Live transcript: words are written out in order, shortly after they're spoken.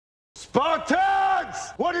Spartans!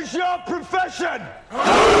 What is your profession?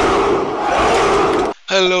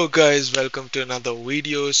 Hello guys, welcome to another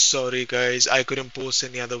video. Sorry guys, I couldn't post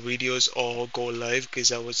any other videos or go live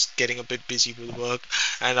because I was getting a bit busy with work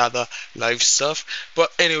and other live stuff. But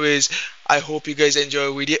anyways, I hope you guys enjoy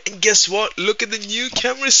the video. And guess what? Look at the new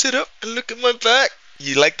camera setup and look at my back.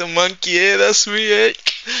 You like the monkey, eh? That's me, eh?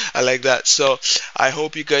 I like that. So I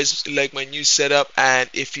hope you guys like my new setup, and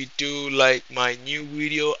if you do like my new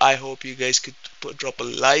video, I hope you guys could drop a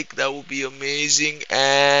like. That would be amazing.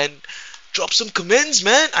 And drop some comments,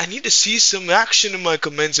 man. I need to see some action in my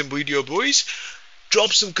comments and video, boys.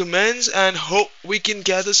 Drop some comments and hope we can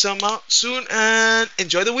gather some out soon, and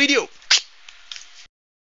enjoy the video.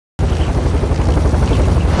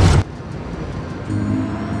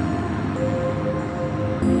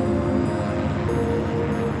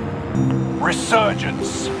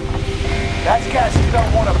 Resurgence. That's gas you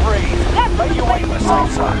don't want to breathe. Make your way to the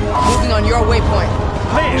safe zone. Moving on your waypoint.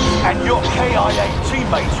 Live and your KIA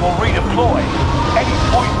teammates will redeploy. Any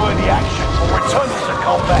point-worthy action will return them to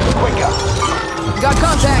combat quicker. Got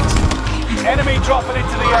contact. Enemy dropping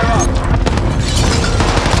into the AO.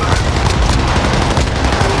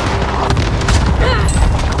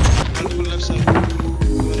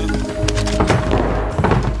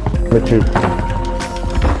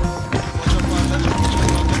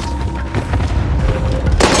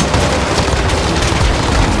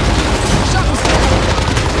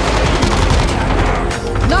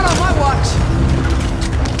 Not on my watch.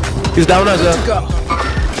 He's down as Good to a. go.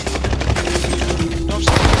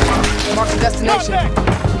 Mark the destination.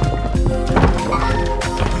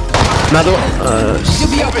 Another one.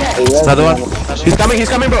 You'll be okay. Another one. He's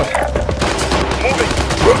coming, bro.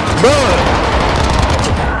 Bro.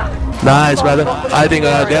 Nice, brother. I think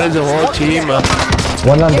there is a whole team.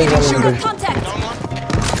 One on shooter. Contact.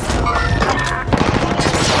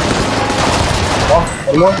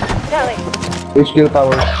 HQ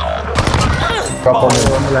tower. Drop on me.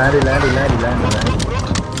 Land.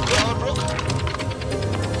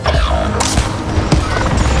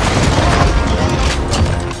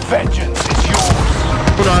 Vengeance is yours.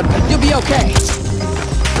 Hold on. You'll be okay.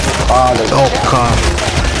 Oh, God.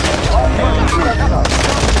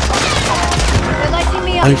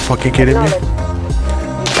 Are you fucking kidding me?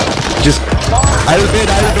 Just. I will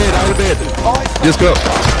bid. Just go.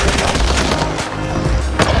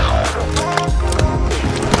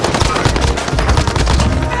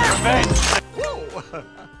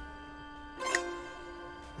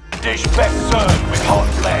 Dish best served with hot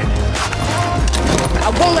lead. I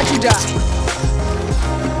won't let you die.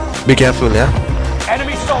 Be careful, yeah?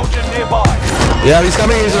 Enemy soldier nearby. Yeah, he's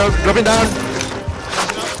coming. He's dropping down.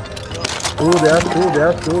 There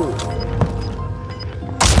are two.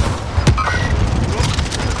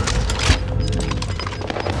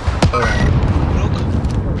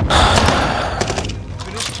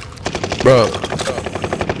 Bro.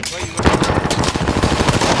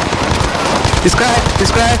 He's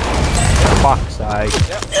cracked. Fuck's sake.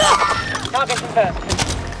 Target confirmed.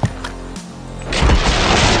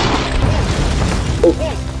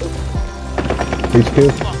 HQ.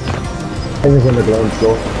 Things on the ground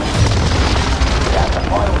floor.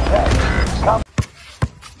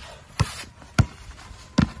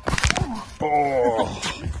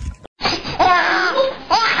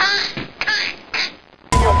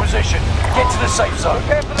 In your position. Get to the safe zone.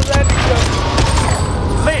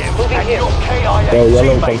 Live and your KIA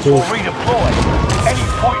teammates will redeploy. Any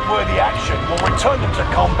point-worthy action will return them to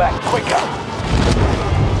combat quicker.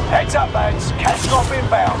 Heads up, lads. Cast off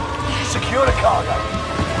inbound. Secure the cargo.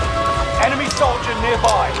 Enemy soldier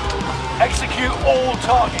nearby. Execute all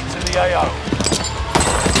targets in the AO.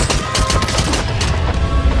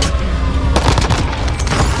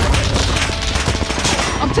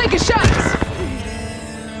 I'm taking shots.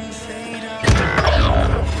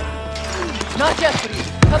 Not yet, please.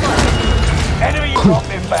 Come on. Enemy drop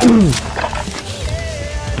inbound.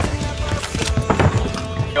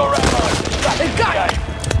 Your ammo. They got it.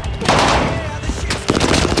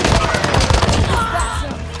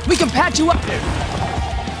 We can patch you up.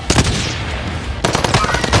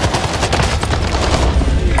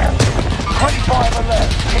 25 are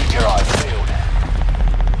left. Keep your eyes peeled.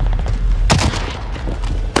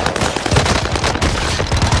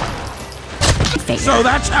 So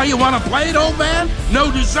that's how you want to play it, old man?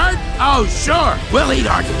 No dessert? Oh, sure. We'll eat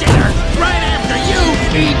our dinner right after you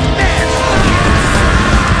eat this.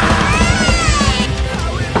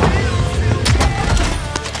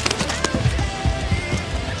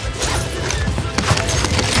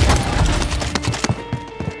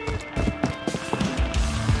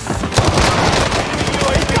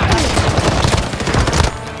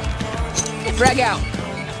 Frag out.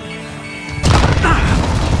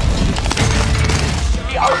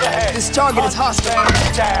 Overhead. This target is hostile.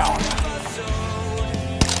 Down.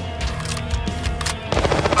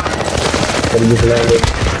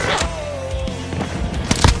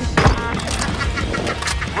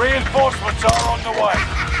 Reinforcements are on the way.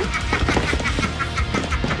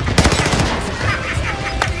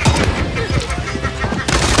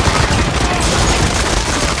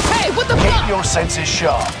 Hey, what the Keep fuck? your senses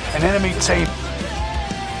sharp. An enemy team.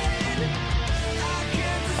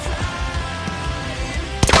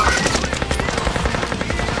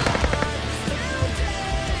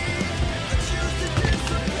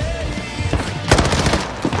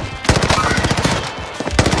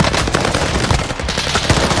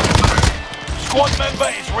 Squad member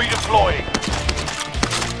is redeploying.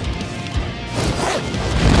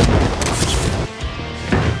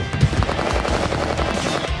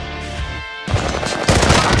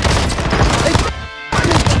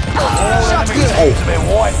 All enemy teams have been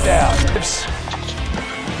wiped out.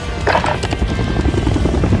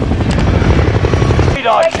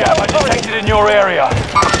 Radar jammer detected in your area.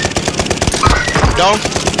 Down.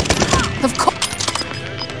 Of course.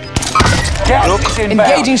 Gas is inbound.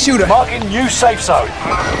 Engaging shooter. Marking new safe zone.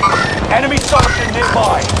 Enemy soldier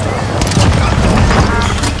nearby.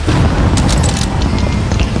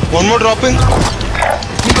 One more dropping.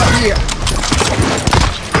 He got here.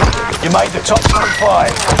 You made the top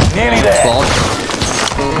 25. Nearly there.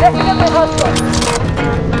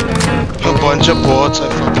 A bunch of bots. I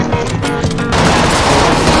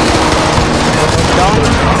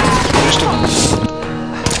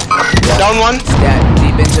fucking down one. Step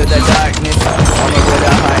deep into the darkness. I'm with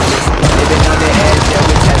a heartless. Living on the edge, yeah,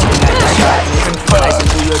 we're testing at the darkness. Slicing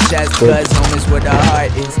through your chest, cause home is where the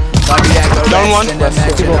heart is. Cardiac arrest in the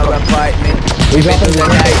mansion or apartment. Creeping through the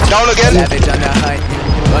night. Down again. Savage on the hunt.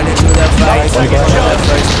 Running through the fight. The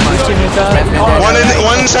first punch.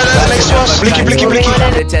 One side and the next to us. Blicky, blicky, blicky.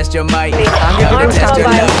 Here to test your might. I'm here to test your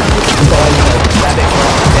love. Rabbit,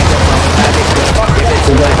 take a phone, rabbit, give it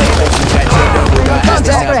to my neighbor. She got children who don't ask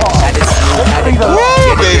enough.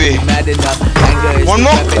 Woo, baby. One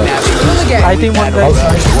more. I think one guy.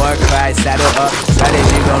 War cry, saddle up.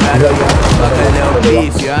 Strategy gon' rattle ya. Fuck a little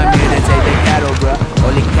beef, yeah, I'm here to take the cattle, bruh.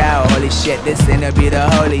 Holy cow, holy shit, this finna be the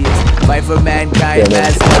holiest. Fight for mankind,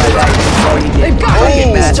 mask up like before he did. They've got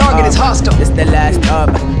me. This target is hostile. It's the last up.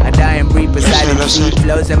 I die and breathe beside the sea.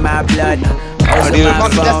 Flows in my blood. Also my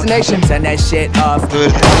phone. Destination. Turn that shit off.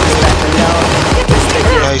 Good.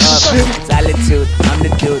 Nice. Solitude, I'm the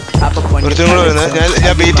dude. Hop up on your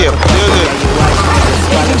Yeah, beat you.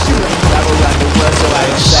 Travel around the world so I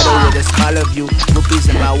can settle with a smaller view. Rupees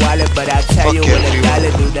in my wallet, but I tell you what a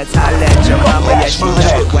dollar do. That's how I let your mama, yeah, she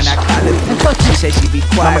know it when I call her. She said she be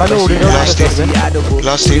quiet, but she knows that she audible.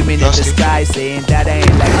 Screaming in the sky, saying that I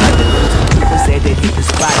ain't like other dudes. People say they hit the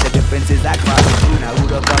spot, the difference is I cross the street. Now who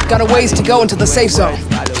the fuck? Got a ways to go into the safe zone.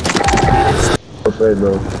 Okay,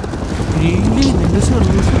 bro.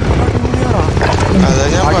 അതാ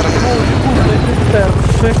ഞാൻ പറഞ്ഞു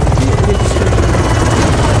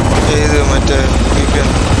ഏത് മറ്റേ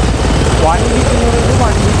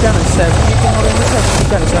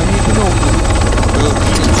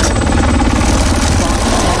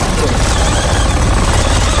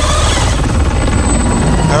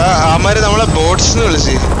അവന്മാര് നമ്മളെ boats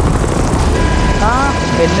വിളിച്ച്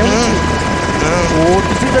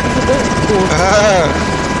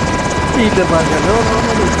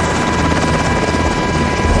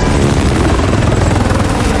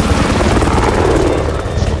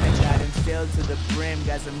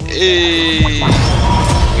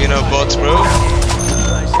you know bots, bro.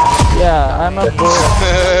 Yeah, I'm a bot.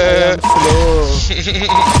 I am slow.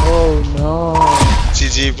 Oh no.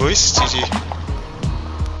 GG boys, GG.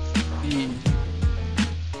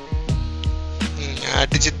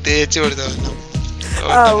 അടിച്ച് തേച്ച് കൊടുത്തു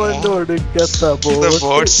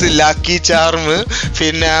ബോട്ട്സ് ലക്കി ചാർമ്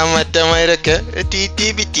പിന്നെ മറ്റന്മാരൊക്കെ ടി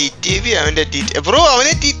അവന്റെ ബ്രോ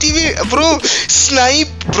അവനെ T bro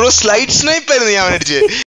snipe bro slide snipe ആയിരുന്നു ഞാൻ അവനടിച്ച്